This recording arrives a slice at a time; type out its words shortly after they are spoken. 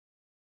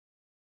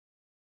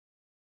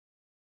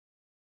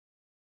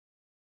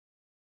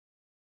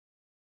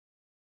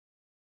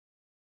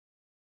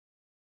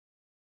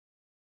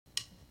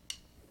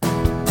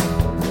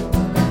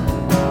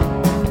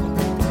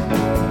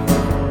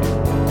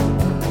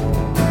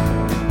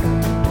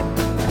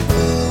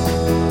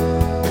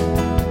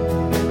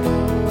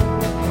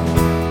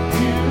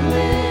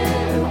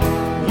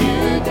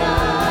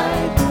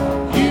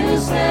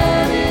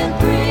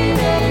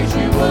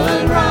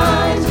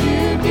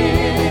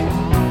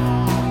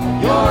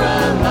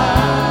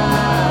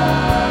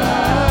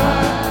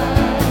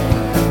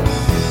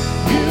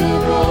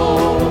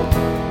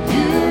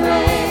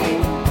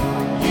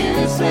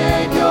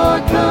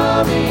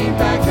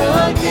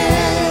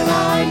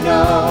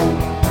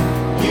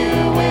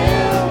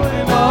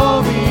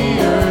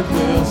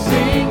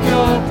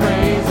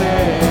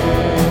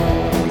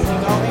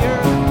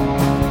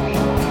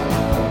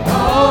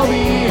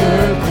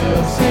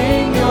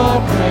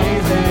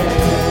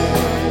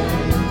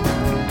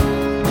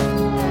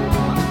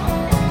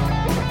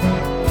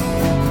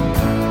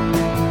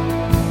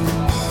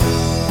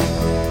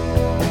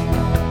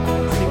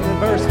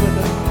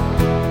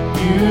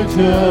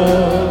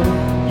took.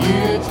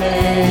 You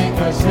take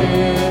our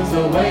sins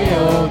away,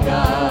 oh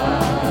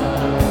God.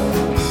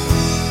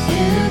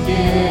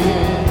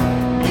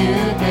 You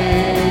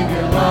gave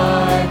your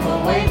life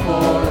away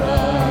for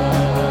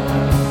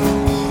us.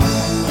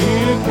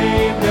 You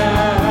came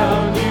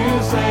down, you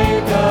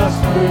saved us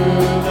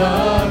through the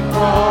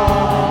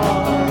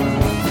cross.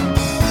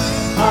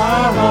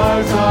 Our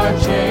hearts are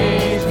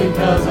changed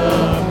because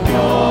of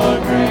your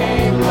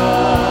great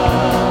love.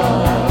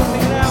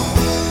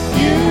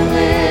 You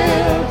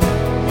lived,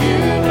 you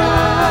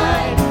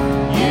died,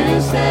 you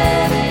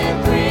said in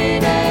 3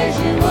 days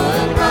you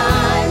would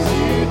rise.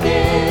 You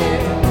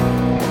did,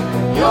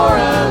 you're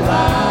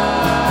alive.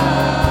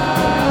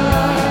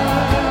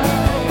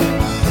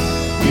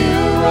 You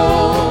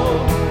rule,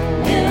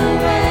 you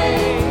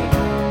reign,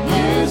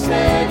 you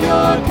said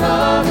you're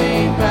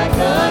coming back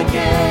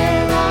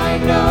again. I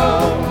know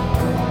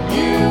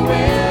you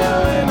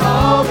will, and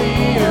all the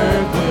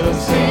earth will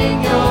sing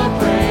your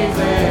praises.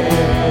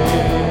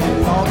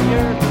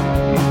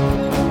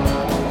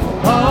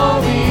 All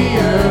the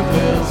earth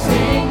will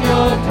sing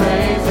your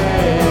praises.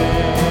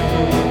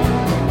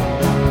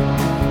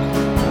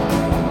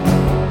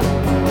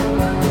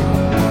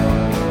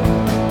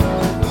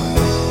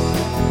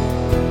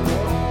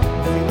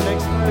 Sing the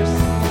next verse.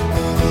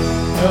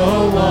 No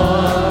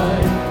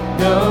one,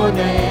 no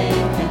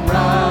name can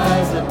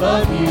rise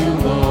above you,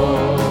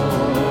 Lord.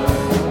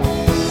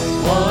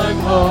 One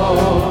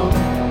hope,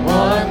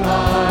 one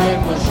light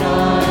will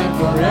shine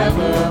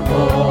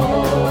forevermore.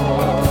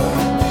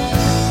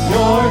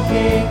 Your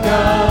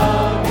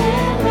kingdom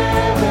in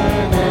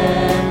heaven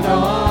and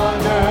on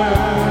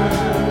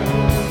earth.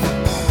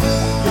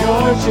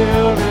 Your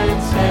children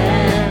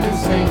stand and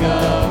sing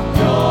of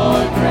your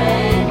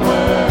great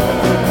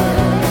word.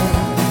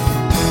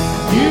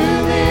 You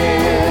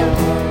lived,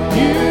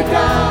 you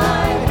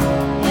died,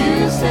 you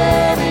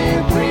said in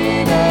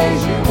 3 days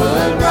you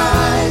would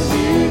rise.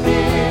 You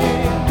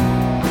did,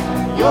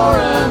 you're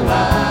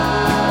alive.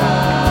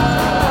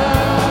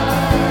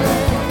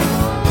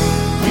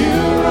 You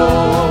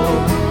rule,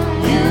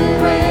 you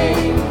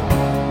reign,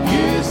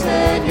 you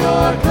said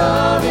you're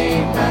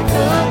coming back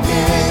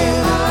again.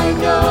 I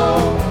know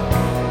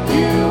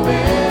you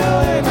will,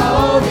 and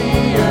all the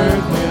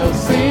earth will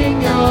sing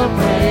your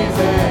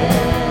praises.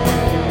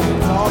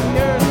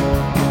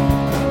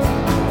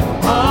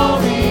 All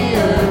the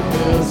earth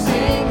will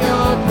sing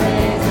your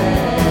praises.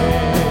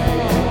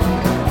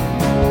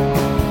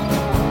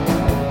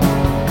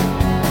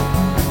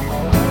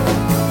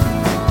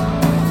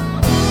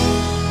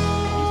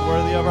 He's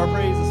worthy of our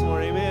praise this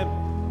morning. Amen.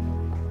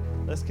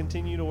 Let's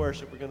continue to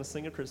worship. We're going to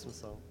sing a Christmas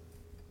song.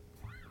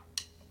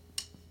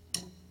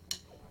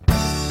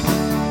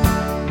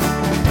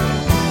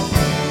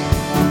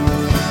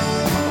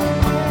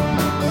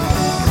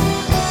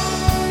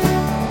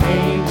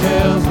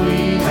 Angels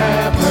we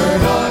have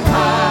heard on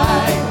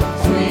high,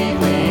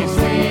 sweetly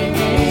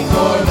singing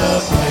o'er the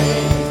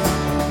plains,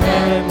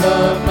 and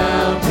the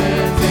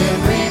mountains in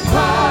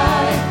reply,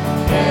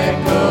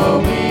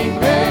 echoing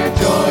their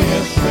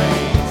joyous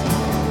strains.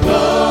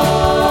 Lord,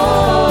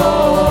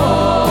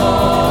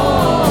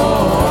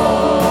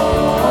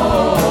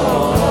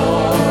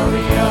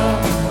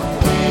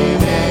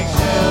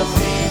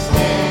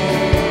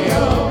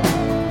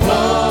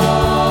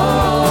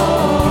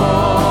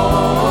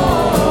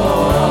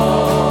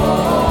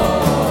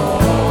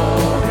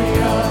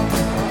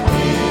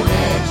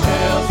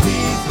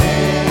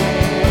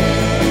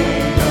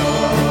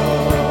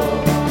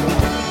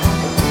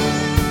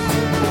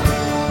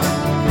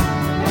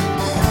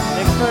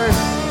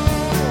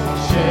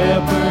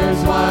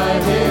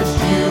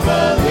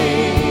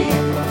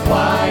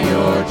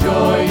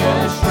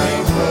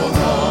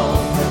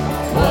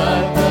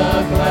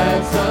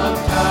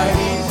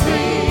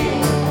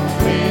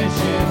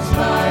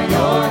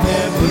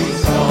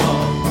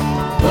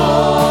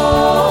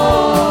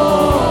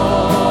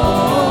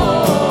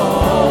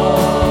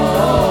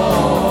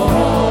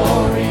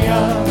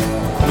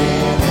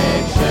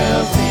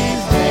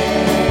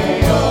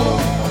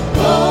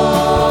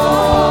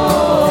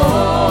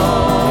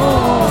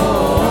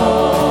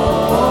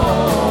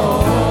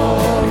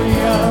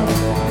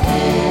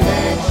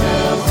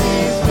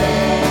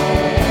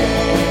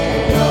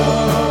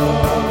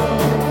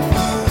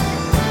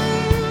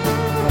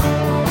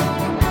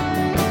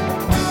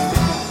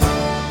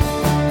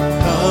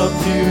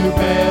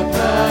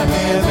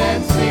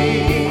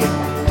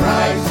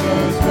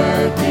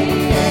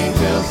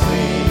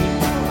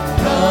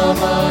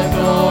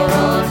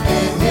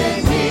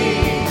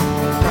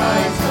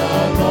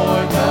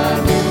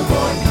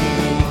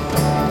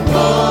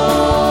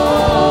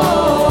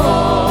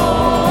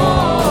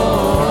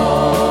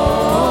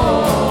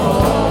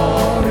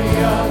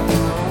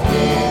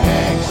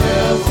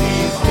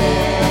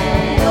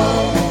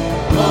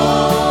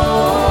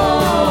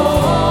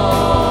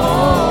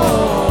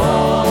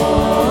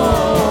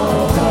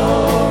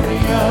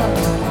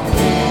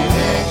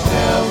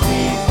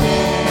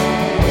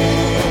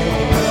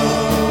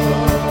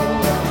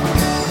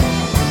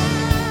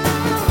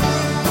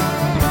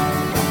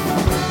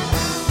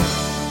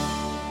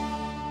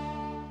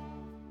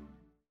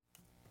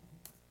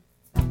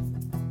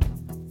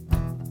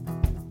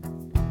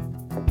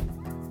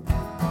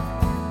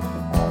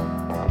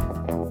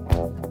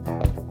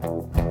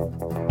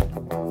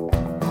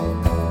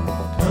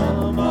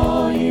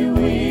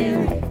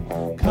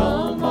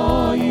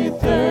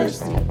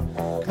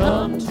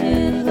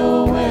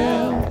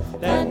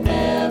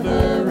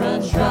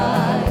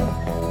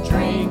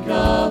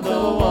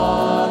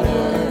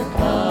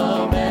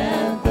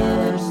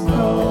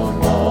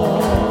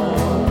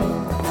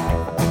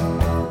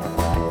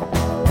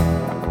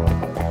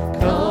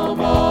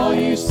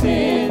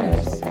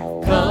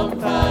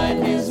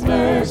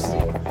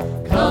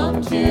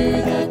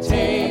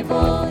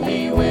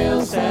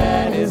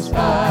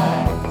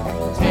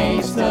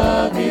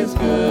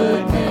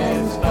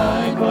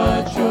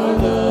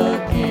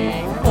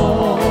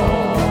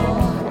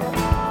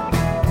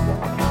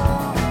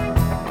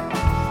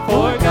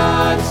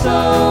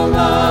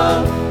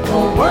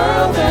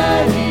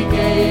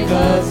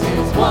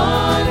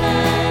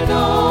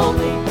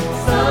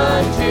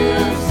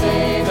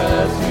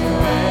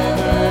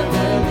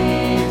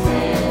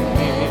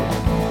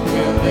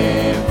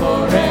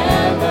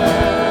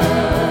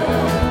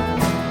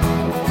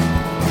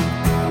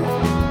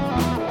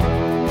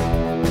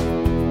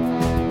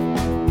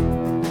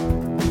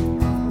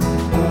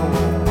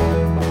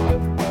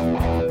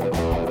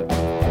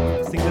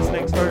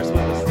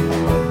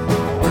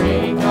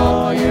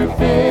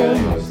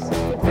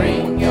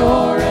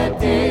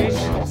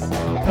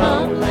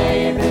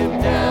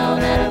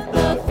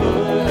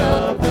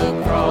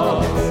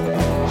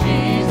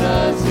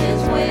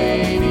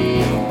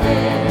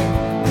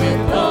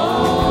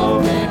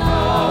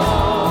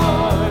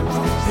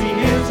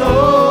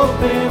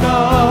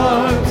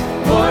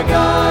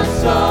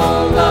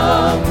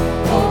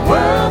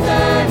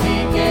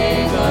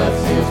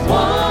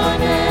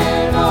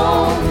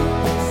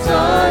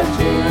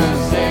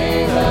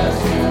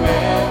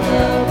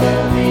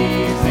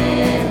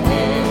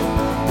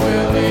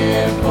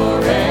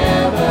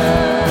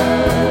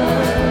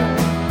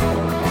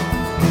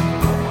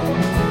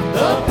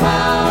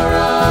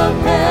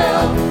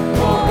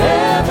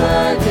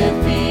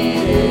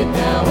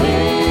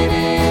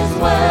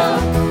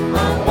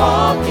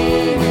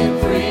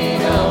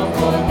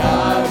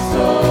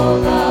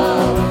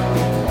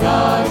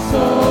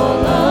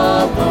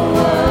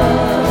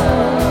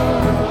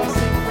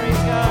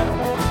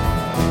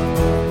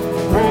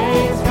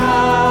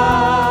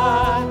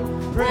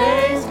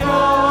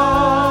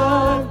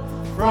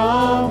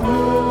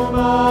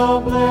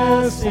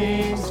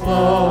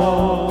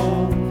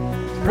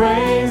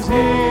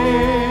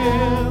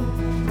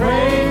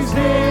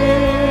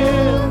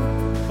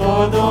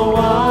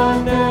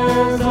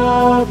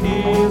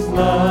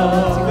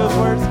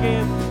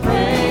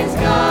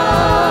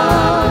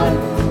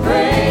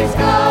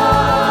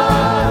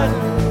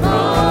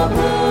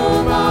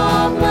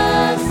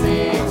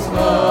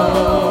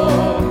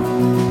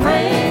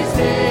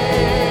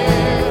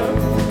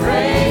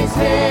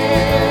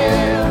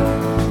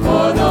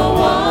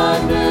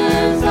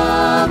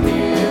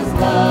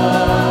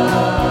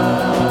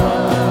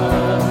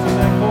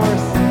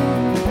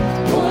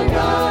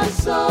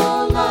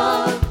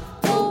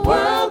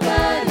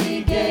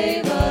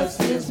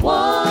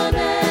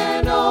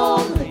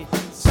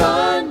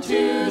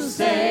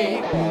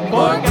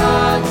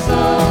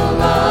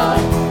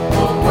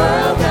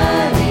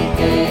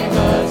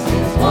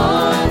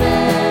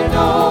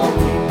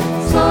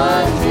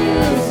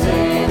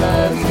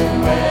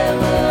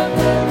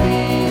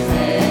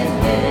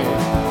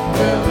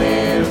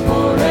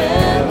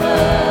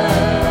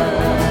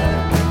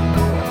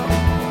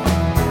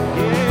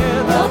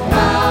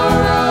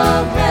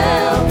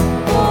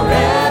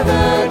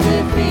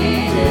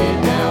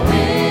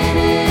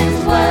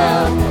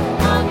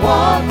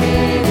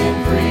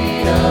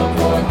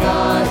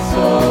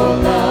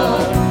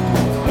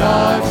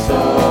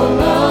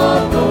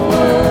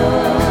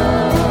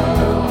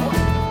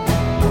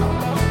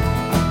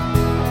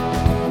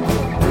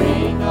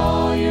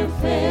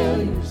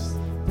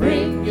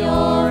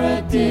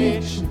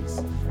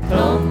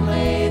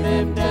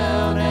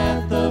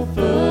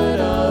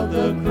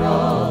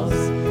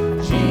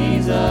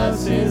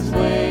 is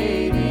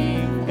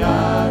waiting.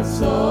 God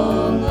so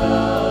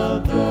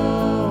loved the world.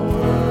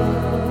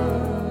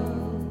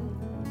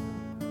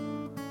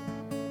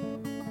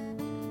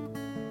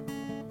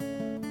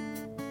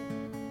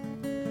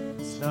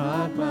 It's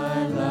not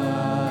my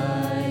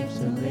life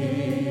to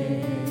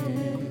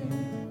live.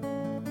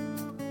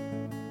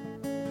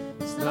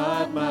 It's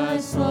not my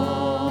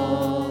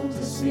song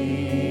to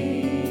sing.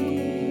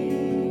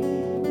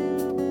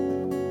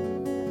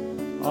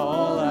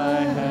 All I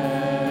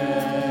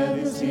have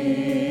is His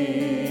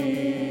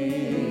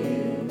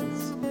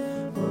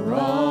for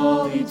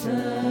all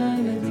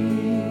eternity.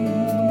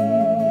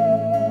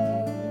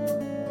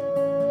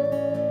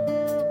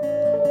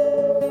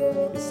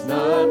 It's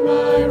not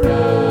my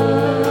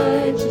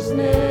righteousness.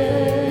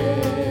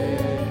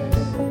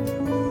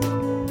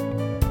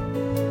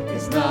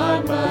 It's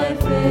not my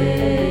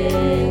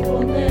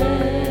faithfulness.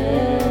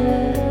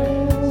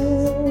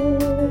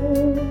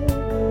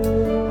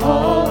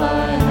 All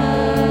I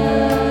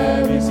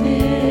have is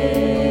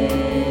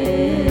His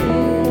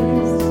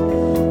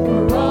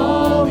for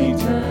all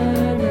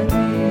eternity.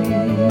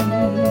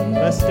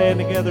 Let's stand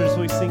together as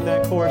we sing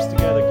that chorus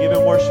together. Give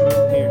Him worship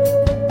in here.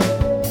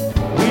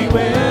 We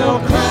will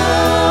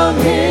crown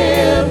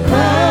Him,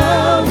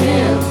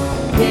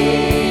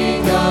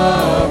 King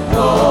of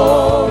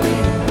glory.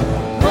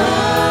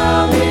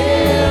 Crown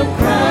Him,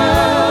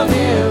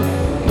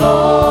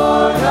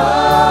 Lord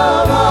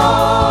of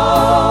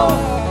all.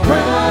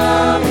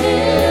 Crown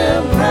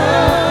Him,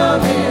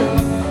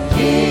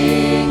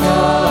 King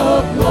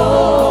of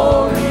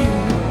glory.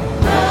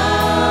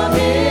 Crown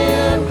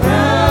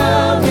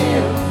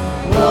Him,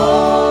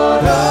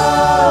 Lord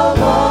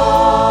of all.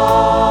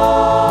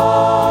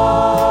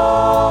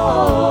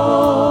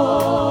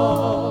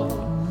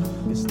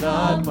 It's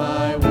not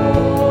my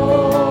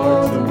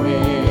war to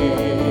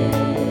win.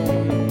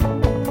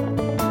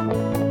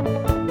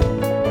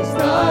 It's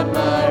not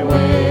my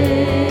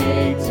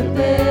way to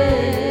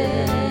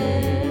bear.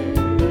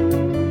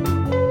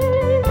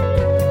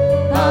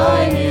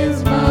 By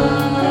His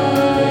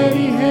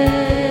mighty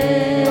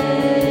hand,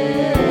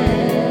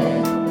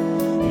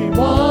 He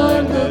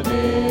won the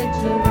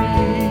victory.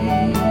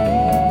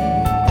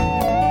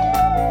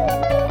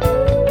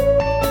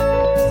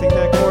 Sing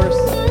that chorus.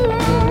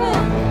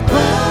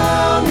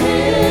 Crown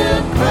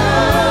Him,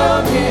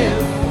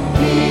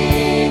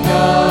 King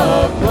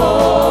of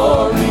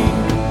glory.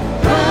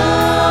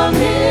 Crown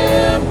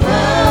Him,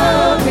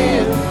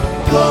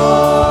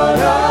 Lord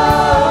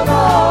of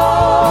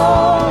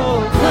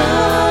all.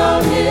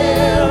 Crown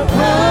Him,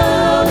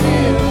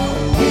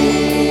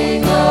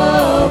 King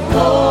of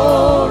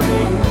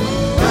glory.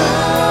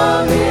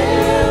 Crown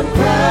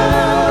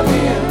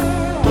Him,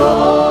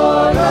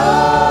 Lord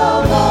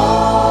of all.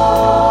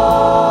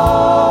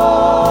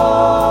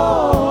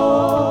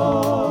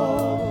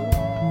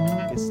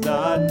 It's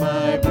not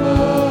my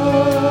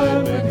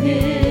blood, but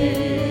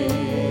His.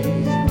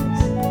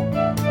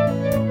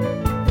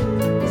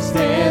 Who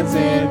stands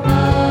in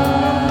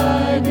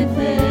my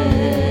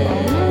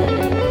defense.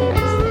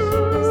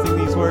 Sing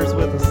these words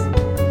with us.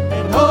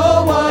 And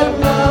oh, what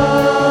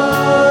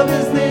love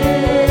is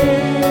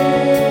this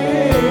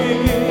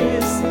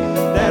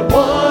that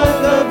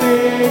won the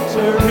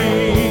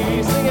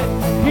victory? Sing it.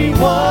 He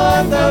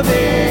won the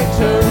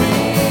victory.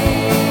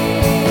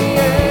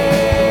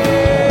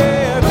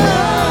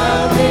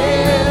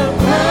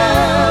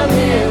 Crown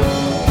Him,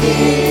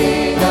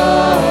 King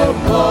of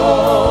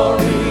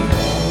glory.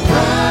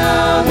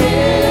 Crown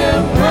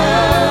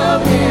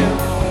Him,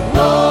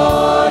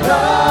 Lord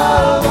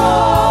of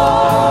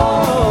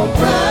all.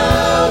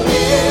 Crown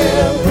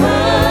Him,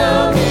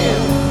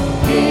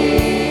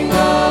 King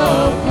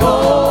of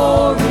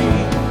glory.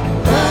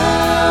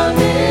 Crown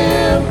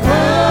Him,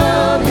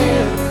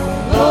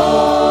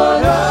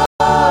 Lord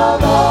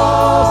of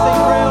all. Say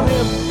crown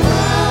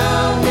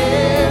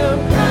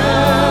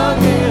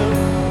Him,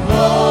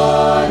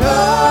 Lord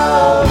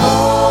of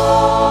all.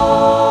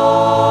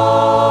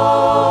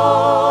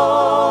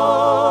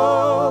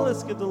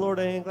 Let's give the Lord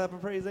a hand clap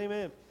of praise.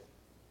 Amen.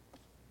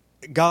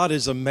 God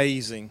is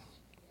amazing.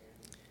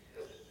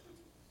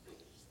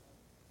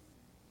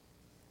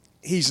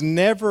 He's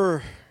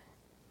never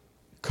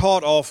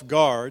caught off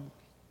guard.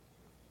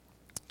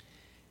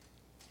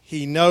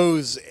 He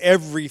knows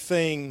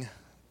everything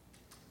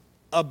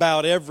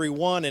about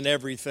everyone and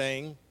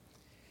everything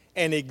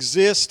and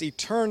exists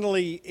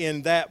eternally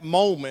in that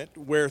moment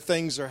where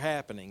things are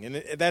happening.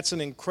 And that's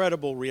an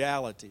incredible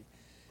reality.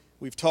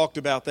 We've talked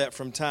about that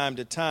from time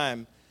to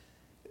time.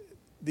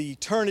 The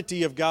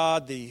eternity of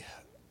God, the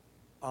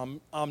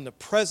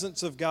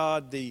omnipresence of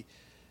God, the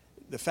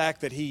fact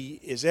that He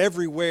is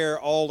everywhere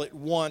all at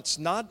once,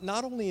 not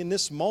only in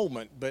this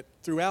moment, but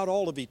throughout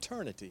all of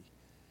eternity.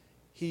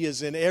 He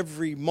is in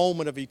every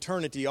moment of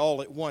eternity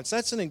all at once.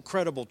 That's an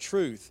incredible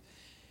truth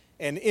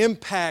and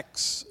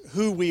impacts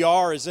who we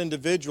are as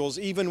individuals,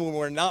 even when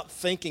we're not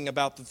thinking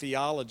about the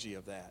theology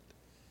of that.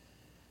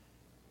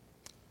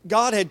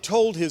 God had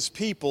told His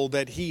people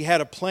that He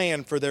had a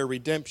plan for their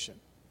redemption.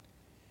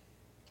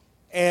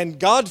 And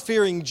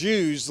God-fearing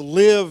Jews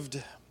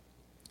lived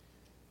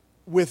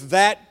with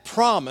that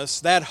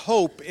promise, that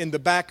hope in the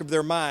back of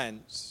their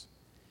minds.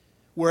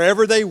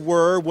 Wherever they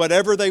were,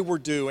 whatever they were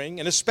doing,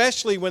 and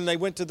especially when they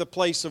went to the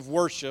place of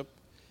worship,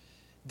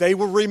 they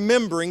were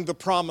remembering the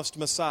promised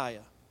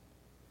Messiah.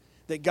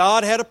 That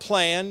God had a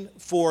plan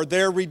for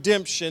their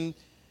redemption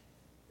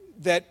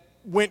that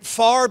went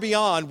far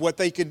beyond what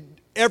they could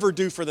ever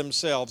do for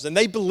themselves. And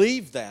they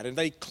believed that, and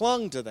they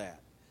clung to that.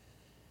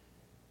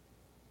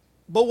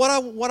 But what I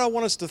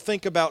want us to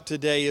think about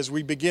today as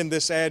we begin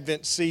this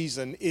Advent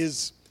season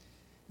is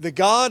the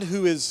God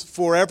who is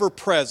forever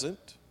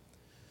present,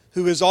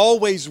 who is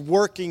always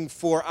working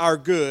for our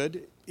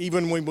good,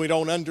 even when we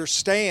don't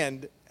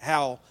understand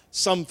how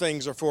some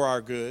things are for our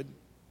good.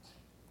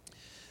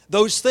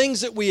 Those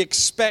things that we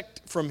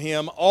expect from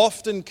Him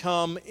often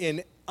come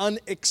in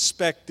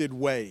unexpected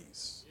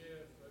ways.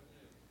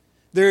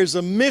 There is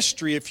a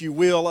mystery, if you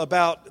will,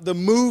 about the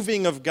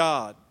moving of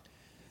God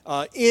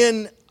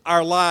in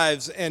our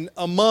lives and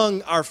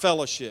among our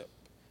fellowship.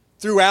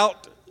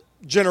 Throughout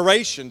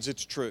generations,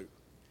 it's true.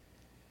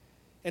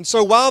 And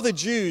so while the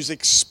Jews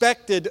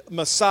expected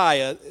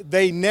Messiah,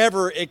 they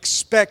never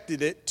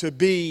expected it to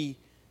be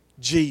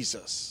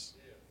Jesus.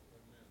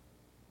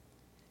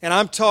 And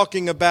I'm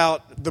talking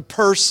about the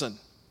person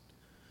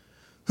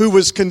who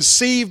was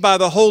conceived by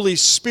the Holy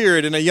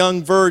Spirit in a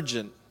young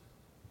virgin,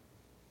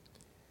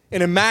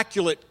 an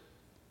immaculate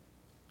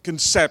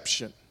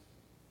conception,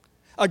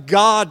 a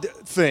God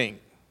thing,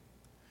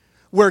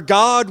 where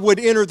God would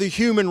enter the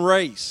human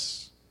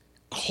race,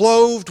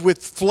 clothed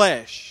with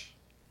flesh,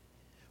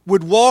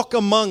 would walk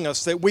among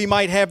us that we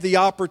might have the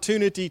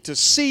opportunity to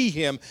see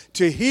Him,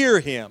 to hear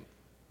Him.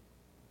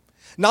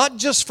 Not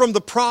just from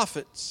the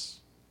prophets.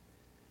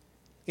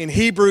 In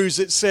Hebrews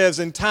it says,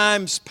 in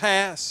times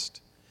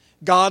past,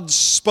 God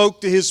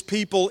spoke to His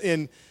people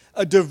in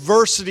a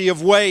diversity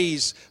of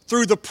ways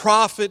through the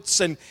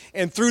prophets and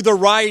through the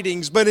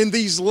writings. But in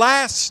these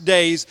last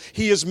days,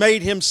 He has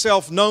made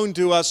Himself known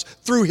to us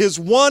through His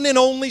one and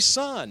only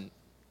Son.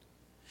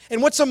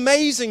 And what's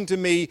amazing to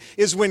me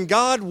is when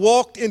God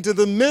walked into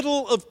the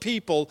middle of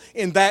people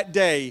in that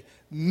day,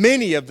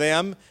 many of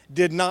them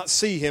did not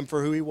see Him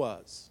for who He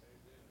was.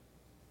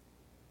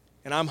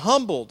 And I'm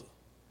humbled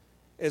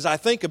as I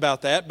think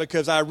about that,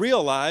 because I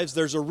realize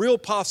there's a real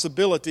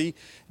possibility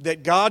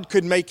that God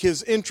could make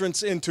His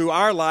entrance into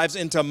our lives,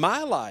 into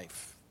my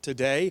life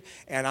today,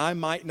 and I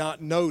might not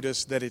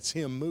notice that it's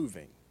Him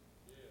moving.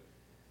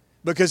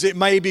 Because it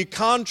may be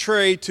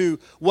contrary to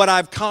what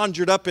I've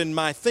conjured up in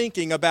my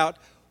thinking about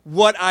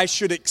what I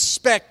should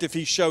expect if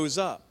He shows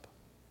up.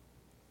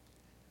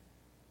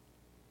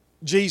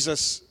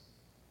 Jesus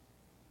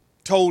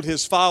told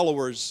His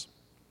followers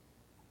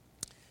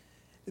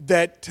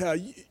that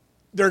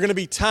there are going to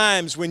be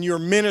times when you're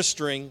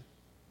ministering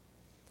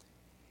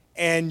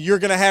and you're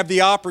going to have the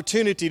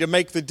opportunity to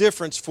make the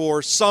difference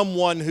for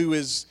someone who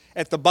is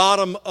at the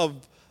bottom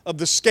of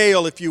the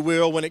scale, if you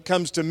will, when it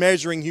comes to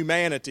measuring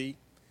humanity.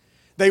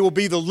 They will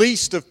be the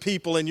least of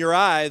people in your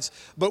eyes,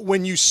 but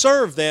when you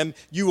serve them,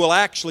 you will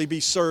actually be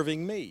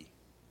serving me.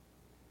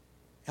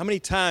 How many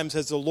times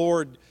has the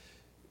Lord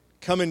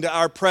come into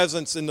our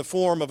presence in the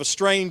form of a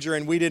stranger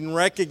and we didn't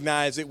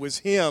recognize it was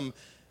Him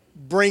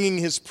bringing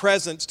His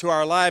presence to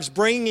our lives,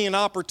 bringing an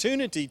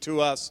opportunity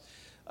to us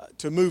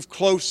to move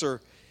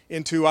closer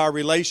into our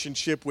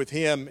relationship with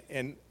Him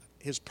and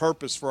His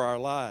purpose for our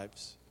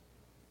lives.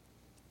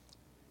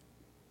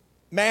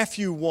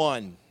 Matthew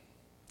 1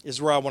 is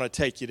where I want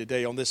to take you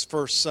today on this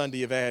first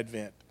Sunday of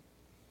Advent.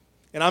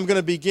 And I'm going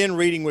to begin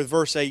reading with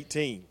verse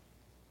 18.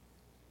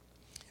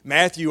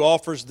 Matthew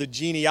offers the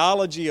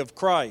genealogy of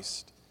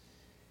Christ.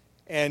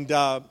 And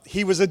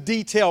he was a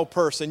detailed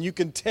person. You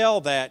can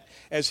tell that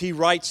as he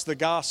writes the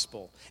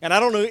gospel. And I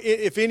don't know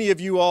if any of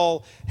you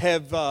all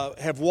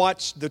have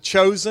watched The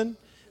Chosen,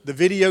 the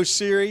video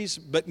series,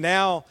 but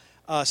now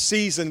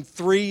season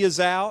 3 is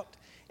out.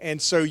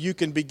 And so you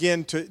can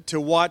begin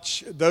to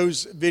watch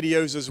those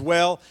videos as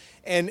well.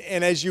 And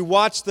as you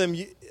watch them,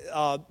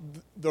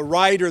 the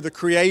writer, the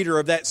creator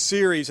of that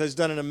series has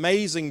done an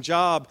amazing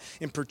job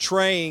in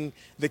portraying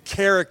the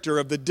character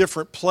of the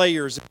different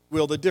players, if you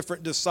will, the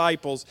different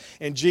disciples,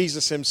 and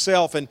Jesus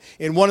Himself. And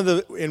in one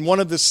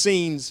of the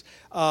scenes,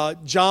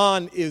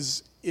 John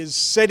is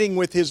sitting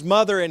with his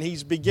mother, and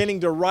he's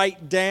beginning to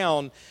write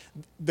down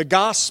the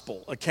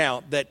gospel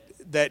account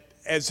that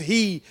as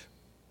he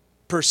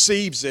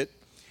perceives it.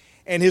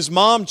 And his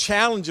mom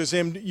challenges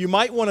him, you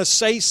might want to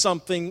say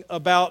something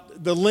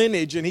about the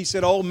lineage. And he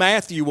said, oh,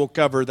 Matthew will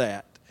cover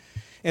that.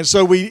 And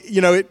so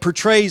it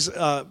portrays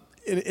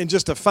in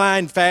just a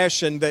fine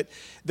fashion that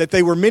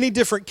they were many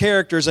different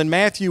characters, and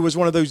Matthew was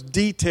one of those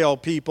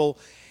detailed people.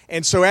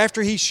 And so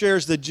after he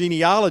shares the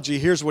genealogy,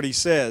 here's what he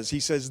says. He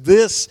says,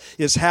 this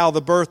is how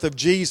the birth of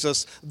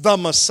Jesus, the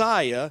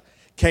Messiah,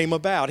 came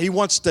about. He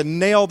wants to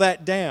nail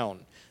that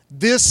down.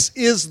 This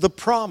is the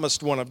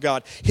promised one of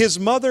God. His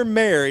mother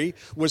Mary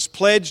was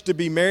pledged to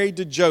be married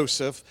to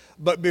Joseph,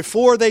 but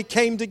before they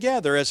came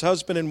together as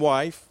husband and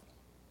wife,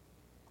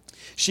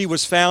 she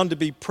was found to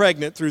be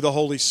pregnant through the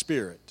Holy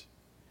Spirit.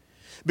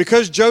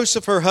 Because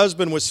Joseph, her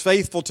husband, was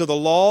faithful to the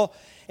law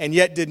and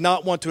yet did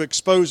not want to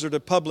expose her to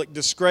public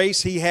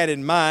disgrace, he had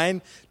in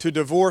mind to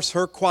divorce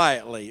her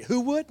quietly.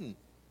 Who wouldn't?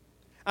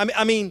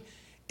 I mean,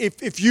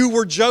 if you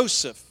were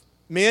Joseph,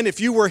 men, if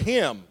you were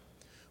him,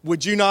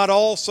 would you not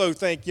also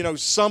think,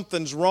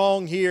 something's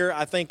wrong here?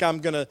 I think I'm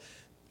going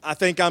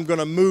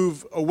to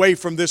move away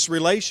from this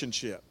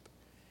relationship.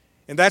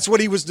 And that's what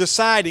he was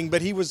deciding,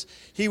 but he was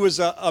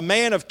a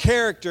man of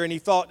character, and he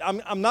thought,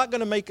 I'm not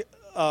going to make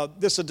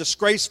this a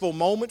disgraceful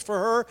moment for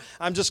her.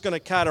 I'm just going to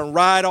kind of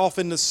ride off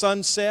in the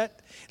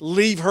sunset,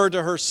 leave her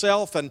to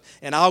herself, and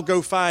I'll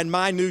go find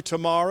my new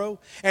tomorrow.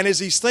 And as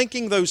he's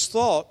thinking those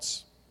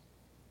thoughts,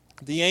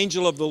 the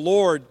angel of the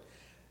Lord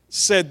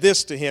said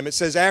this to him. It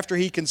says, after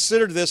he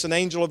considered this, an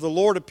angel of the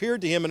Lord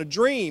appeared to him in a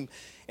dream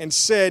and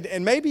said,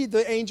 and maybe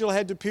the angel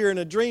had to appear in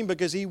a dream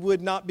because he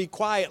would not be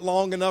quiet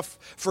long enough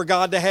for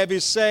God to have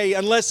his say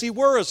unless he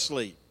were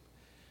asleep.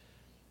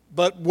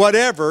 But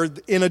whatever,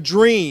 in a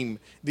dream,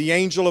 the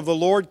angel of the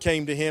Lord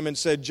came to him and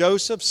said,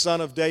 Joseph, son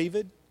of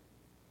David,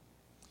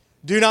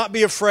 do not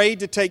be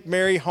afraid to take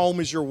Mary home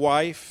as your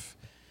wife,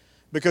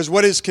 because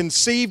what is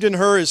conceived in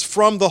her is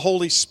from the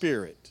Holy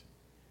Spirit.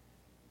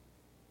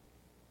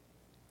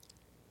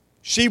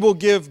 She will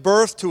give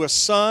birth to a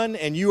son,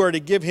 and you are to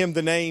give him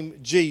the name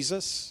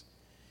Jesus,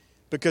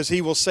 because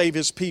he will save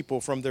his people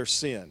from their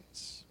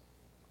sins.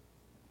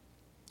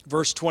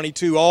 Verse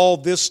 22, all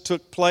this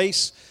took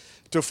place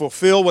to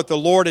fulfill what the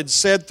Lord had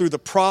said through the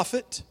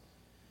prophet.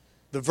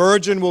 The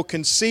virgin will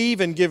conceive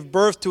and give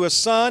birth to a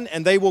son,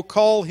 and they will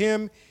call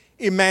him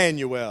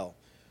Emmanuel,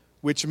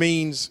 which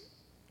means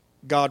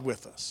God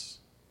with us.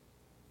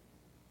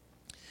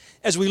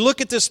 As we look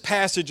at this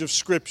passage of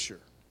Scripture,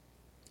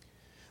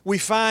 we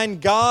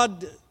find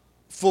God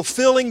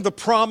fulfilling the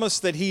promise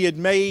that he had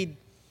made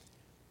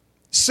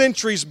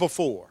centuries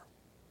before.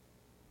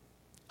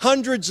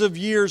 Hundreds of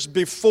years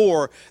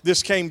before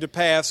this came to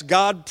pass,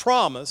 God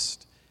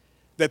promised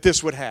that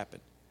this would happen,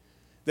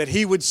 that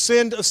he would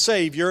send a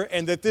Savior,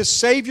 and that this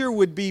Savior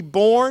would be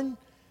born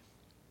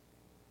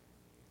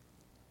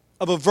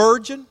of a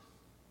virgin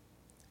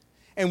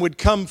and would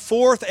come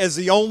forth as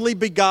the only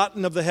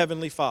begotten of the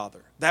Heavenly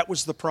Father. That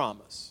was the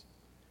promise.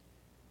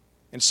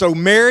 And so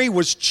Mary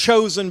was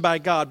chosen by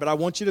God. But I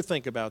want you to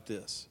think about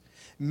this.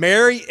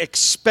 Mary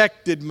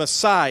expected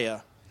Messiah.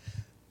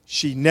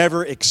 She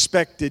never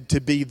expected to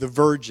be the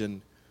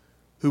virgin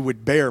who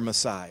would bear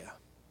Messiah.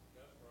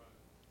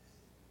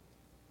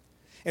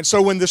 And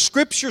so when the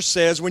Scripture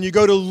says, when you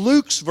go to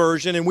Luke's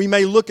version, and we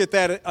may look at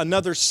that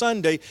another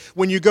Sunday,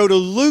 when you go to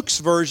Luke's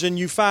version,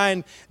 you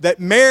find that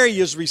Mary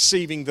is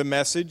receiving the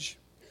message.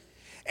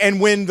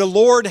 And when the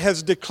Lord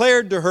has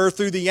declared to her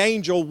through the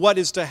angel what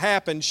is to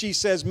happen, she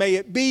says, may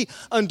it be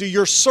unto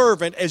your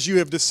servant as you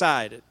have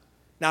decided.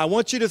 Now I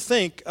want you to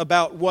think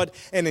about what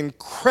an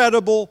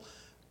incredible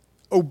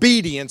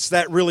obedience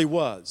that really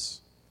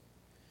was.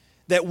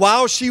 That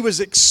while she was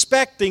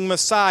expecting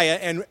Messiah,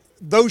 and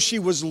though she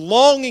was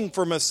longing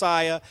for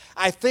Messiah,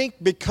 I think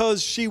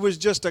because she was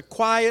just a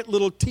quiet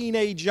little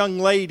teenage young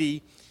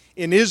lady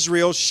in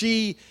Israel,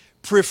 she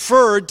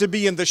preferred to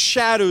be in the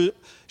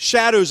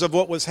shadows of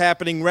what was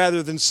happening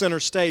rather than center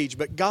stage.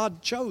 But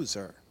God chose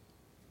her.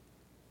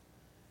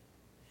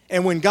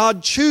 And when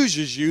God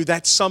chooses you,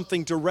 that's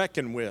something to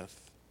reckon with.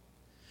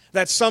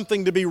 That's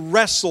something to be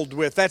wrestled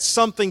with. That's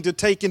something to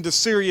take into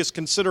serious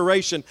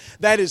consideration.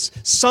 That is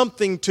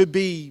something to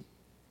be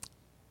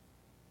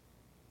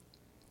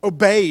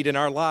obeyed in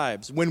our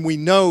lives when we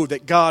know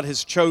that God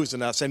has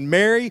chosen us. And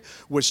Mary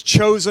was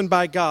chosen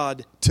by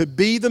God to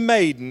be the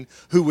maiden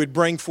who would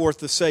bring forth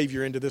the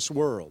Savior into this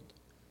world.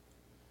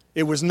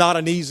 It was not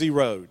an easy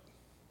road.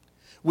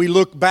 We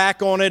look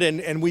back on it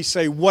and we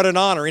say, what an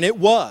honor. And it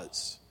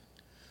was.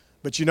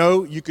 But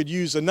you could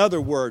use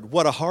another word,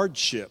 what a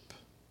hardship.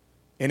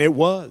 And it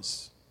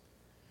was.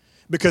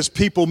 Because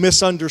people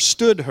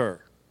misunderstood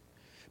her.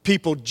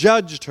 People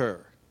judged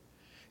her.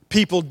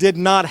 People did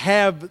not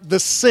have the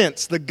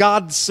sense, the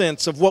God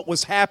sense of what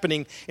was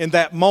happening in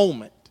that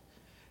moment.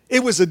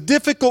 It was a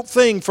difficult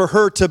thing for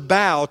her to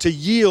bow, to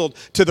yield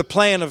to the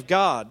plan of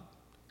God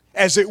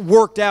as it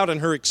worked out in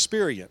her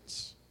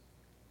experience.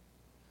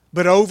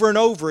 But over and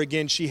over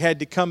again, she had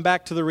to come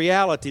back to the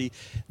reality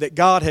that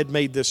God had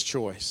made this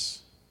choice.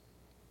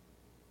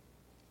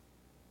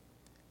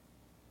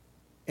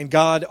 And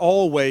God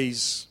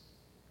always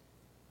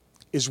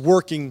is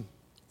working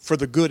for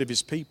the good of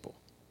His people.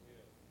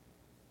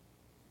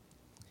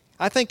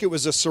 I think it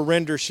was a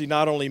surrender she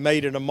not only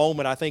made in a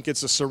moment, I think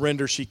it's a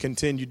surrender she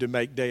continued to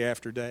make day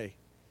after day.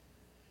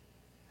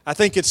 I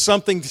think it's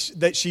something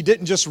that she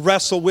didn't just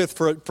wrestle with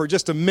for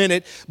just a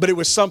minute, but it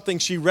was something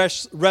she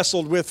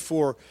wrestled with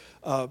for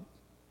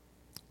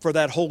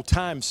that whole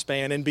time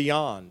span and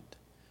beyond.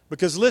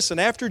 Because listen,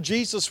 after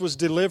Jesus was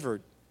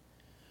delivered,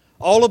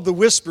 all of the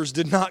whispers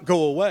did not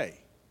go away.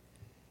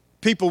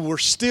 People were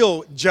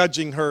still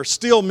judging her,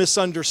 still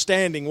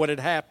misunderstanding what had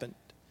happened.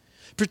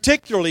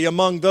 Particularly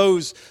among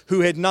those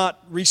who had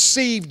not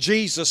received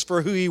Jesus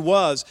for who He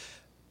was,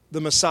 the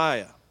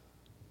Messiah.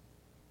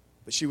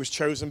 But she was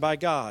chosen by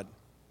God.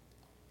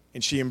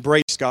 and she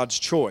embraced God's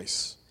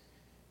choice.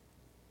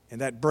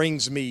 And that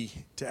brings me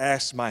to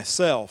ask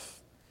myself,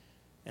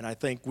 and I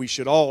think we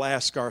should all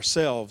ask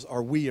ourselves,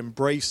 are we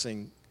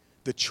embracing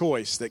the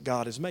choice that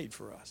God has made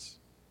for us?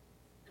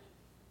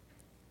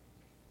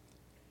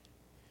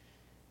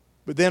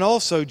 But then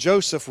also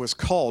Joseph was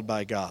called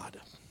by God.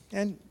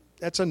 And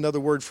that's another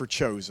word for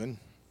chosen.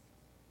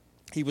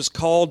 He was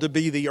called to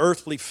be the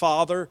earthly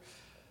father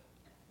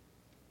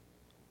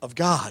of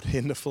God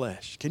in the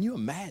flesh. Can you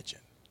imagine?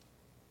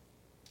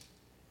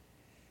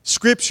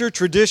 Scripture,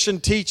 tradition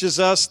teaches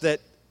us that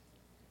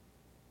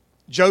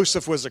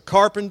Joseph was a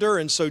carpenter,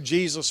 and so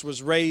Jesus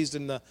was raised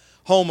in the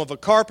home of a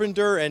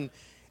carpenter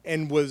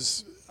and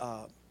was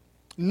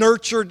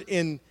nurtured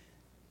in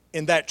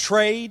that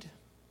trade,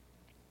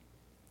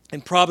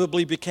 and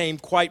probably became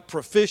quite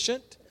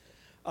proficient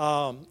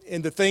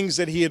in the things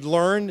that he had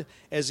learned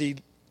as he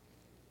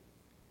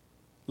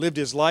lived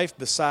his life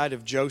beside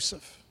of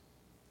Joseph.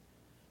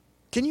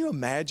 Can you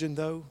imagine,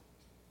 though,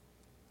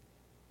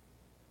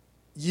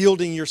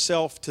 yielding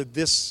yourself to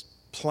this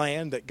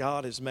plan that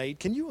God has made?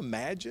 Can you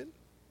imagine?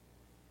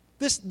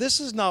 This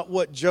is not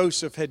what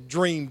Joseph had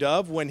dreamed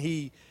of when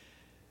he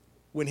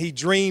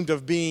dreamed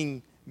of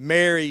being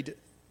married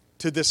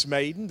to this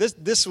maiden.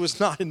 This was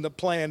not in the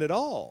plan at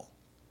all.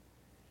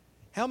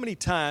 How many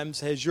times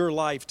has your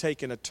life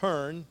taken a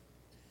turn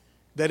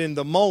that in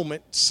the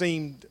moment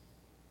seemed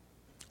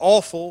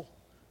awful,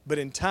 but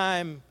in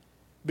time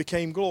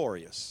became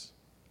glorious?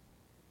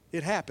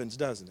 It happens,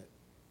 doesn't it?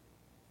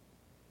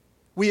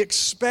 We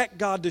expect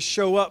God to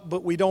show up,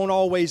 but we don't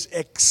always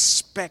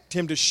expect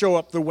Him to show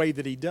up the way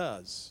that He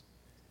does.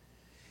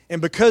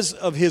 And because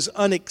of His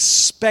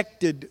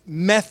unexpected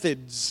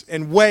methods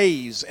and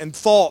ways and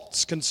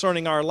thoughts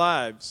concerning our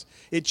lives,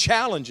 it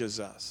challenges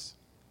us.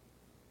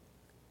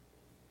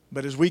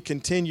 But as we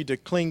continue to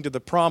cling to the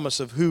promise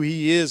of who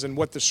He is and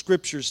what the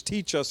Scriptures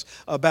teach us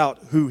about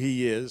who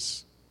He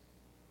is,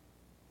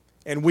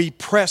 and we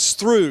press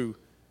through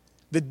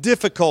the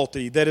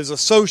difficulty that is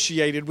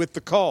associated with the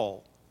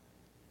call,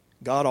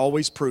 God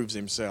always proves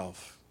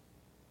Himself.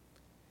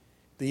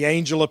 The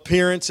angel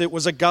appearance, it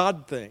was a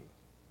God thing.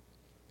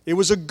 It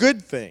was a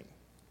good thing.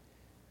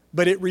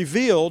 But it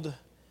revealed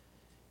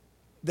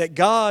that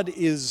God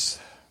is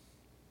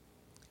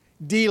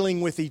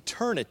dealing with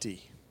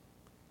eternity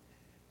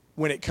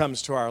when it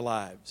comes to our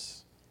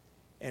lives.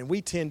 And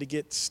we tend to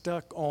get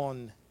stuck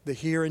on the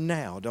here and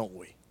now, don't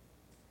we?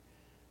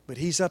 But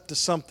He's up to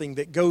something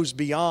that goes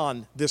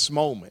beyond this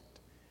moment,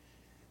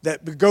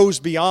 that goes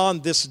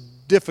beyond this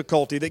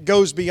difficulty, that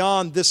goes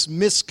beyond this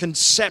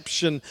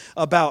misconception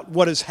about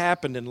what has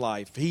happened in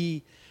life.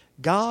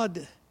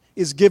 God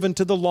is given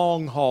to the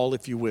long haul,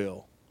 if you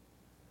will.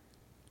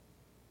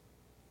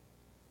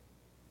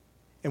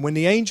 And when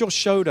the angel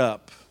showed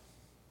up,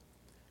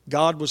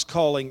 God was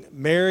calling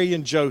Mary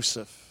and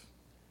Joseph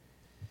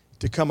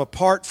to come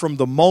apart from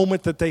the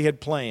moment that they had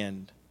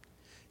planned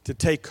to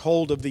take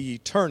hold of the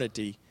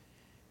eternity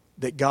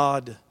that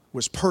God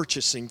was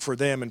purchasing for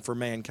them and for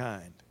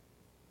mankind.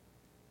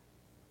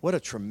 What a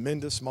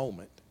tremendous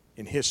moment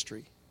in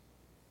history.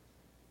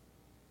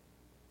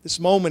 This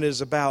moment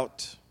is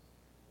about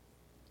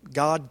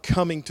God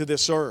coming to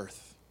this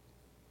earth,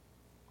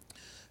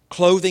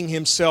 clothing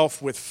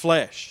Himself with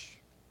flesh,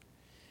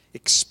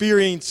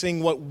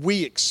 experiencing what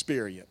we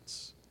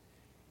experience.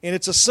 And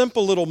it's a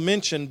simple little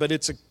mention, but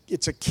it's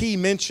a key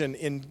mention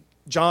in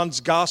John's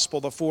Gospel,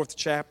 the 4th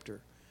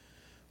chapter.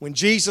 When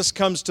Jesus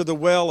comes to the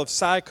well of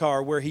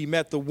Sychar, where He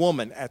met the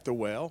woman at the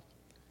well,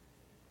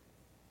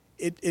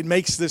 it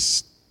makes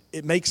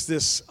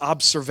this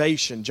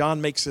observation.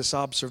 John makes this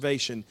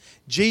observation.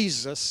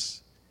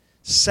 Jesus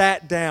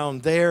sat down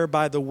there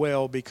by the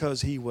well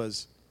because He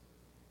was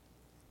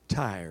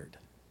tired.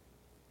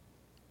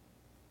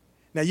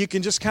 Now you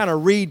can just kind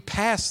of read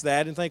past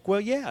that and think,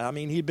 well, yeah, I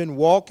mean, he'd been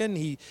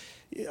walking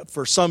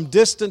for some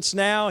distance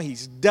now.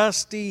 He's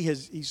dusty,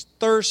 he's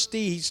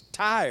thirsty, he's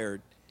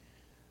tired.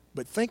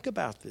 But think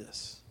about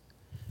this.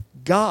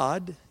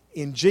 God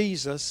in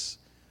Jesus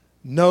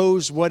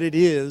knows what it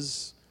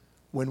is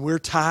when we're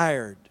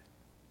tired.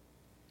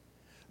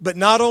 But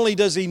not only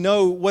does He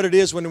know what it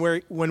is when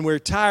we're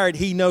tired,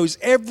 He knows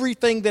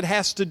everything that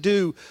has to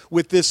do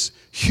with this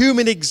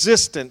human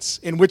existence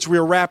in which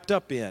we're wrapped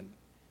up in.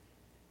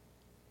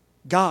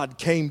 God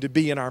came to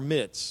be in our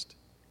midst.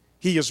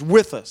 He is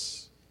with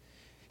us.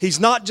 He's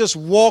not just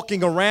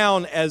walking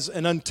around as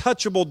an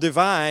untouchable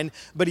divine,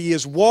 but He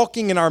is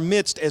walking in our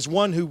midst as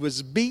one who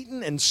was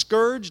beaten and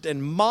scourged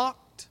and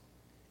mocked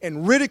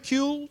and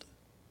ridiculed.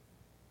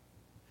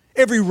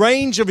 Every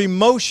range of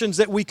emotions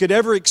that we could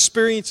ever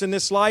experience in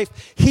this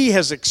life, He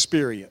has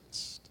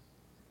experienced.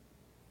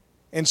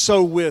 And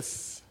so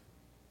with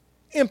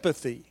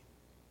empathy,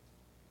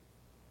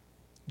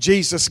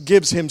 Jesus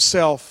gives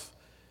Himself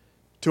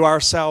to our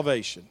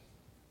salvation.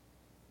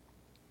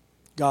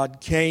 God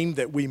came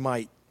that we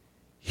might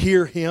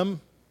hear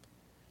Him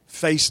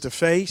face to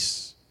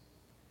face.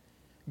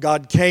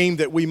 God came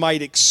that we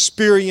might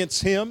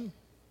experience Him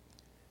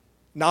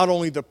not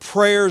only the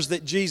prayers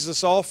that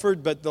Jesus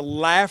offered, but the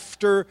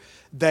laughter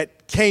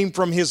that came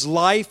from His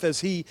life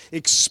as He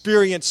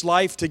experienced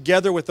life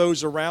together with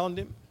those around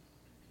Him.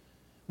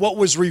 What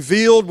was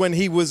revealed when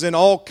He was in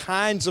all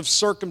kinds of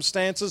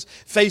circumstances,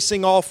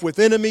 facing off with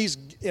enemies,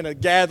 in a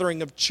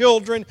gathering of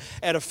children,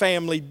 at a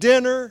family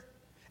dinner,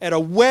 at a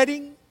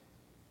wedding.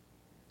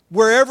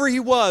 Wherever He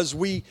was,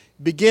 we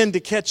begin to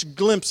catch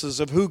glimpses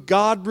of who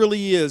God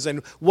really is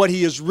and what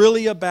He is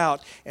really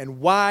about and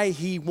why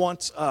He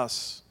wants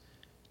us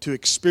to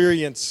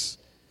experience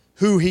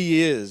who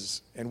He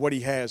is and what He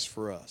has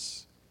for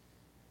us.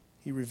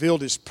 He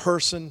revealed His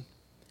person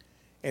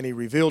and He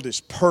revealed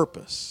His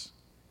purpose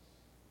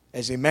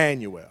as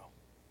Emmanuel.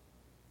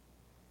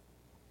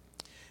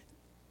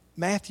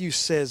 Matthew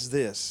says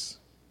this: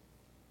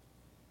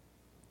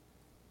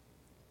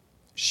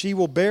 "She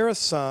will bear a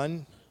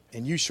son,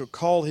 and you shall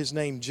call his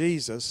name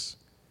Jesus,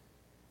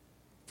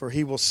 for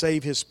he will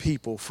save his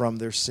people from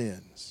their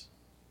sins."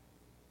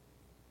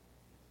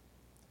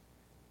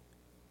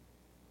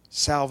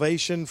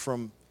 Salvation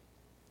from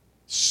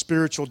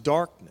spiritual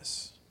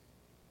darkness.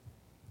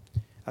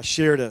 I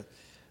shared a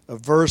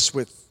verse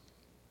with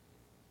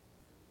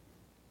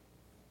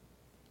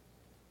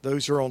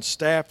those who are on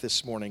staff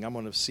this morning. I'm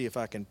going to see if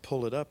I can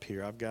pull it up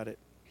here. I've got it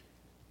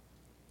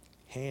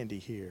handy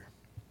here.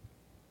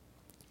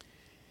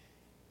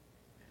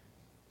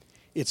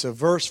 It's a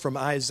verse from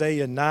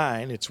Isaiah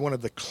 9. It's one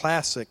of the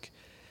classic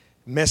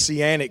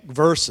messianic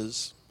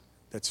verses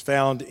that's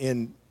found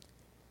in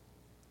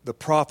the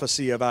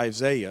prophecy of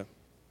Isaiah.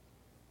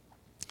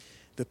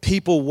 "The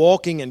people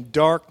walking in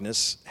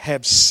darkness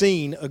have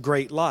seen a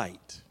great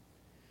light."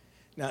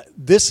 Now,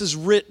 this is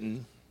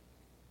written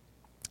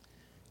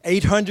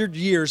 800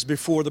 years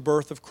before the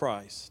birth of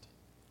Christ.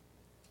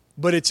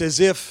 But it's as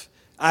if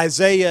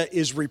Isaiah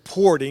is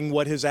reporting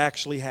what has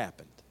actually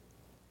happened.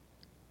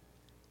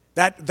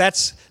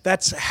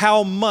 That's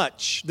how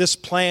much this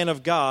plan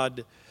of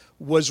God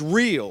was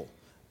real,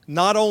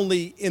 not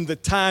only in the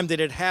time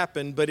that it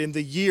happened, but in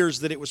the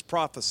years that it was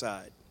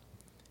prophesied.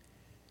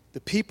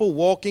 "The people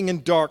walking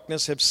in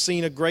darkness have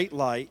seen a great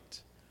light.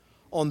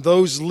 On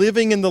those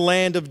living in the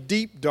land of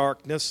deep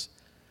darkness,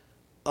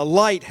 a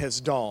light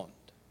has dawned."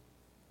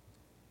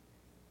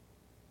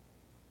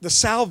 The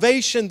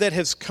salvation that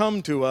has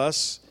come to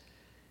us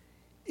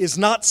is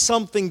not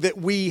something that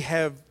we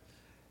have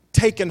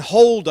taken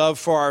hold of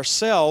for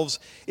ourselves.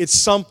 It's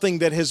something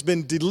that has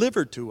been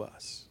delivered to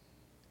us.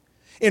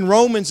 In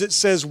Romans it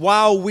says,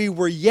 "While we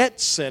were yet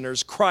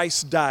sinners,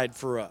 Christ died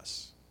for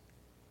us."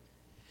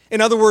 In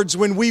other words,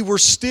 when we were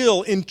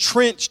still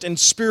entrenched in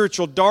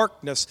spiritual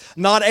darkness,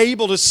 not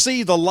able to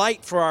see the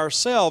light for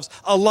ourselves,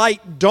 a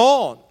light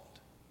dawned.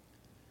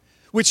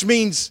 Which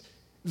means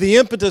the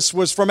impetus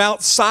was from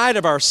outside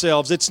of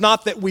ourselves. It's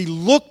not that we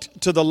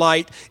looked to the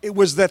light, it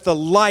was that the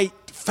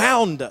light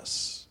found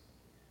us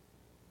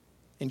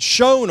and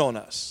shone on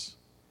us.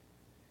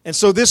 And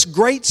so this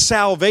great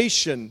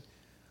salvation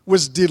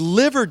was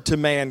delivered to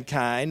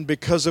mankind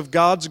because of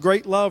God's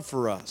great love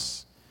for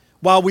us.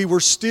 While we were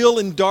still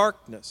in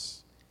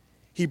darkness,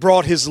 He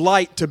brought His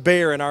light to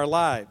bear in our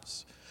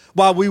lives.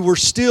 While we were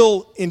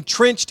still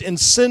entrenched in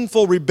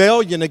sinful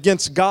rebellion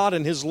against God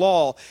and His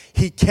law,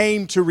 He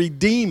came to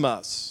redeem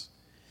us,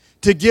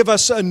 to give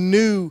us a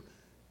new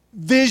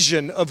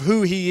vision of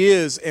who He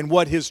is and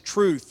what His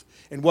truth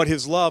and what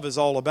His love is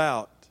all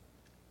about.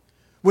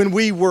 When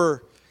we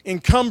were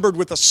encumbered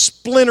with a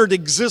splintered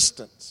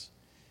existence,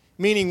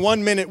 meaning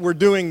one minute we're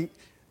doing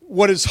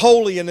what is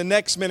holy and the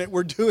next minute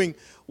we're doing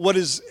what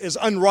is as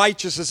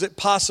unrighteous as it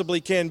possibly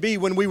can be.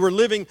 When we were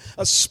living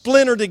a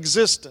splintered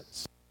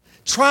existence,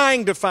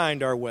 trying to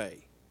find our way,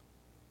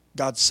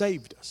 God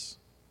saved us.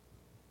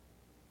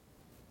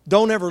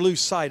 Don't ever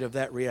lose sight of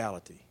that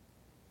reality.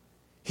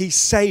 He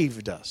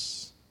saved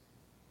us.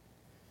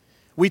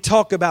 We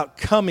talk about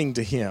coming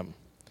to Him,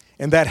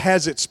 and that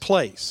has its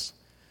place.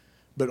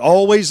 But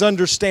always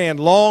understand,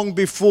 long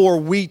before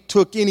we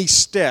took any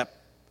step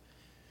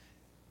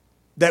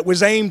that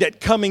was aimed at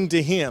coming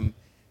to Him,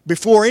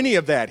 before any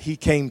of that, He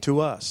came to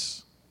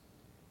us.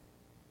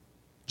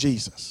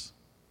 Jesus.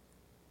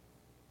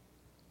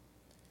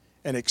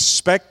 An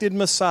expected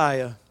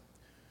Messiah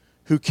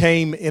who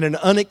came in an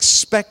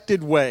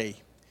unexpected way.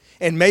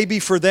 And maybe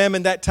for them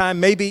in that time,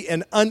 maybe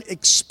an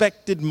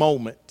unexpected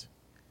moment.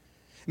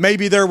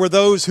 Maybe there were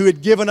those who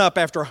had given up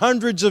after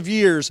hundreds of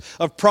years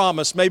of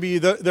promise. Maybe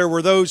there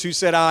were those who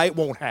said, it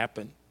won't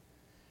happen.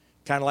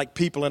 Kind of like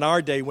people in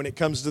our day when it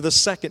comes to the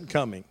second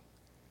coming.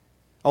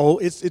 Oh,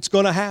 it's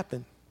going to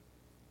happen.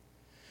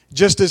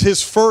 Just as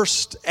His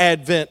first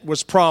advent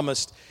was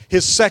promised,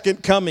 His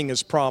second coming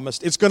is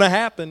promised. It's going to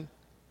happen.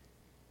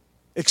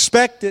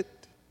 Expect it.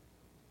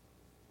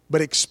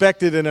 But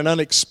expect it in an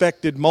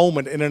unexpected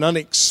moment, in an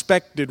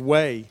unexpected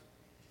way.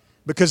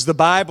 Because the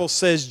Bible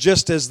says,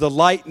 just as the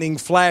lightning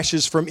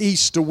flashes from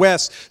east to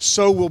west,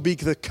 so will be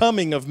the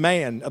coming of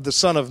man, of the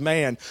Son of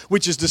Man.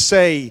 Which is to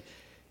say,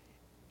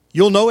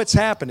 you'll know it's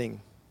happening,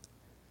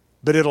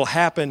 but it'll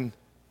happen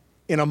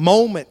in a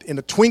moment, in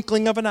a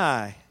twinkling of an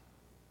eye,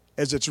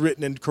 as it's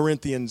written in 1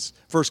 Corinthians,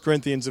 the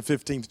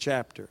 15th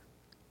chapter.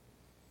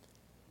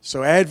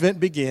 So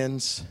Advent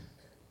begins,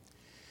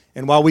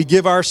 and while we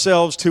give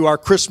ourselves to our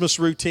Christmas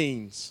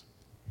routines,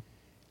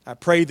 I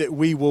pray that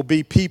we will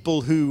be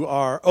people who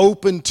are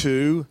open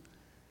to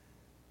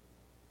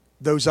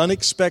those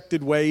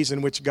unexpected ways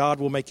in which God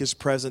will make His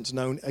presence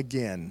known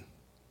again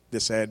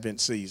this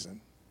Advent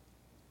season.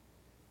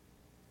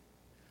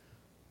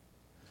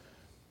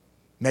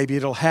 Maybe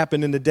it'll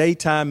happen in the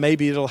daytime,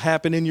 maybe it'll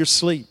happen in your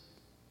sleep.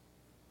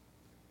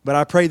 But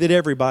I pray that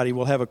everybody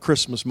will have a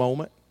Christmas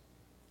moment.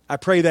 I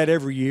pray that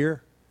every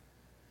year,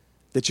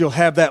 that you'll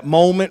have that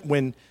moment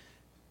when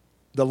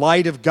the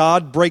light of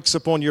God breaks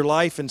upon your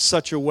life in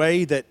such a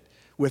way that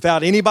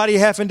without anybody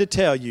having to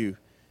tell you,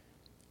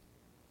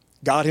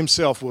 God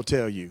Himself will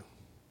tell you,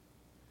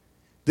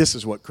 this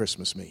is what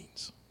Christmas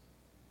means.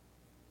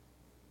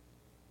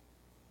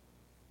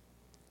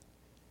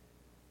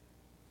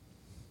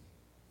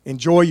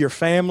 Enjoy your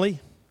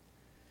family.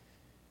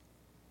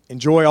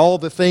 Enjoy all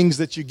the things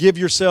that you give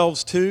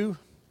yourselves to.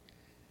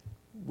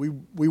 We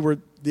were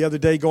the other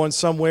day going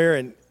somewhere,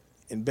 and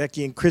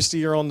Becky and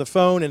Christy are on the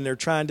phone, and they're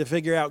trying to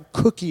figure out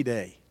Cookie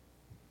Day.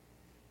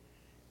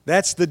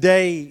 That's the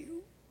day,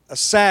 a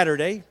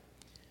Saturday,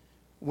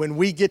 when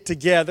we get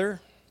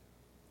together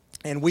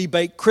and we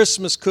bake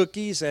Christmas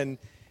cookies, and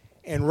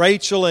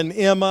Rachel and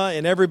Emma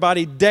and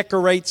everybody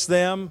decorates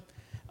them.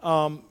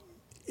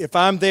 If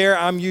I'm there,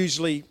 I'm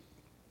usually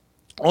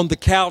on the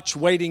couch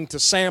waiting to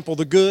sample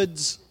the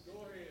goods.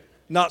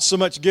 Not so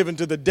much given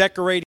to the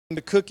decorating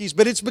the cookies,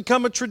 but it's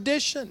become a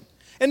tradition.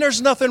 And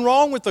there's nothing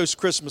wrong with those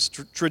Christmas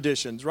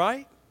traditions,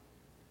 right?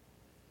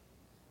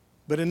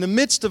 But in the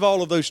midst of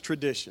all of those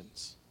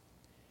traditions,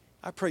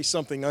 I pray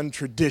something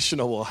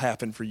untraditional will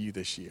happen for you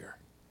this year.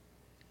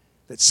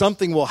 That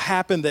something will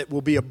happen that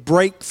will be a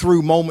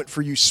breakthrough moment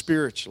for you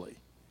spiritually.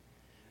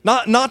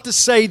 Not to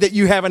say that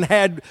you haven't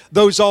had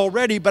those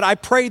already, but I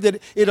pray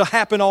that it'll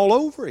happen all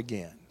over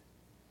again.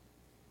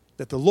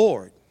 That the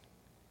Lord,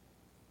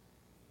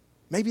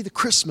 maybe the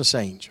Christmas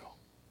angel,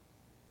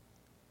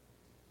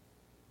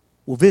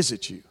 will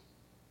visit you.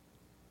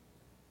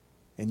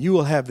 And you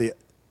will have the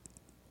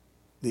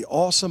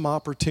awesome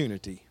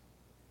opportunity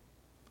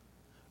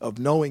of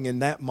knowing in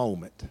that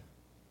moment,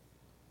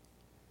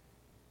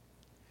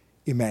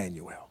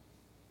 Emmanuel.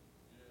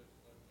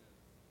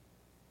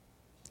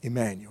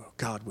 Emmanuel,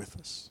 God with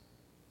us.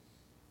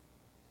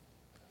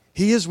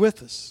 He is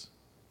with us.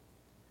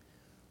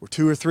 Where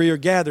two or three are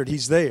gathered,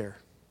 He's there.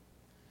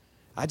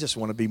 I just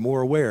want to be more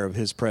aware of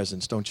His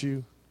presence, don't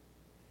you?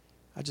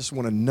 I just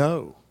want to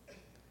know.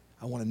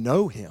 I want to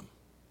know Him.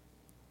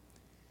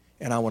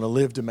 And I want to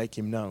live to make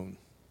Him known.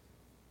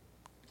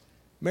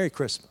 Merry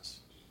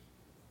Christmas.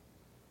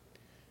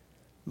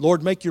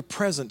 Lord, make Your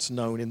presence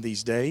known in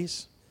these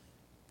days.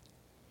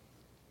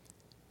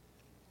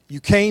 You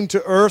came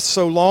to earth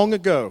so long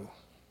ago,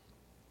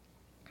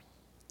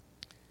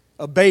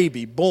 a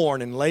baby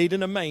born and laid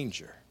in a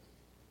manger.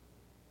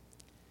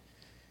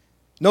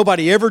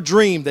 Nobody ever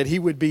dreamed that He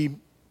would be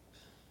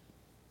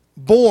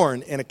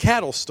born in a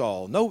cattle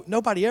stall.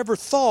 Nobody ever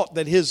thought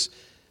that His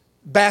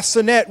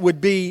bassinet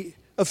would be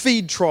a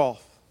feed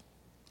trough.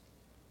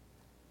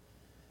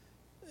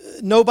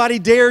 Nobody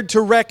dared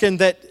to reckon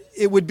that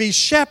it would be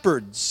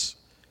shepherds,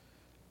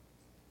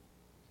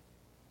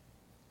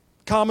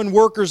 common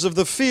workers of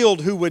the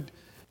field, who would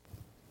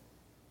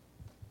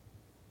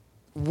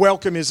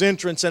welcome His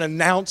entrance and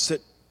announce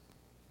it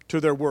to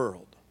their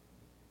world.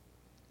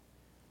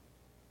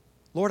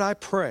 Lord, I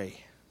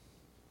pray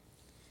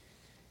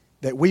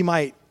that we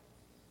might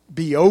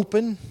be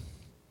open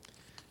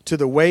to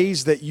the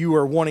ways that You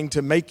are wanting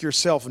to make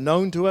Yourself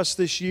known to us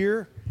this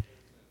year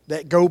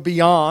that go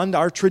beyond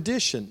our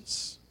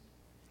traditions.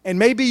 And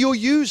maybe You'll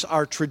use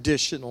our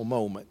traditional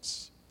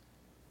moments.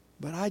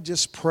 But I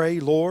just pray,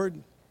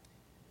 Lord,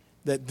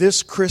 that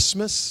this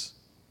Christmas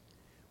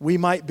we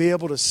might be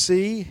able to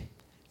see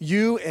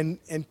You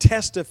and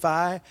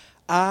testify,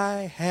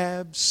 I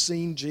have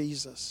seen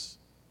Jesus.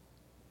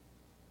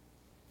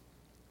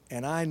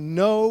 And I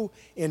know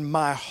in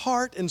my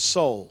heart and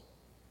soul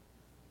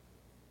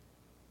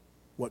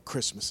what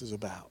Christmas is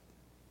about.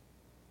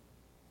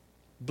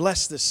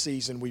 Bless this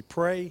season, we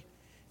pray,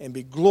 and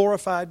be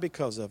glorified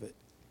because of it.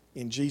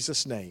 In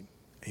Jesus' name,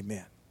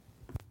 amen.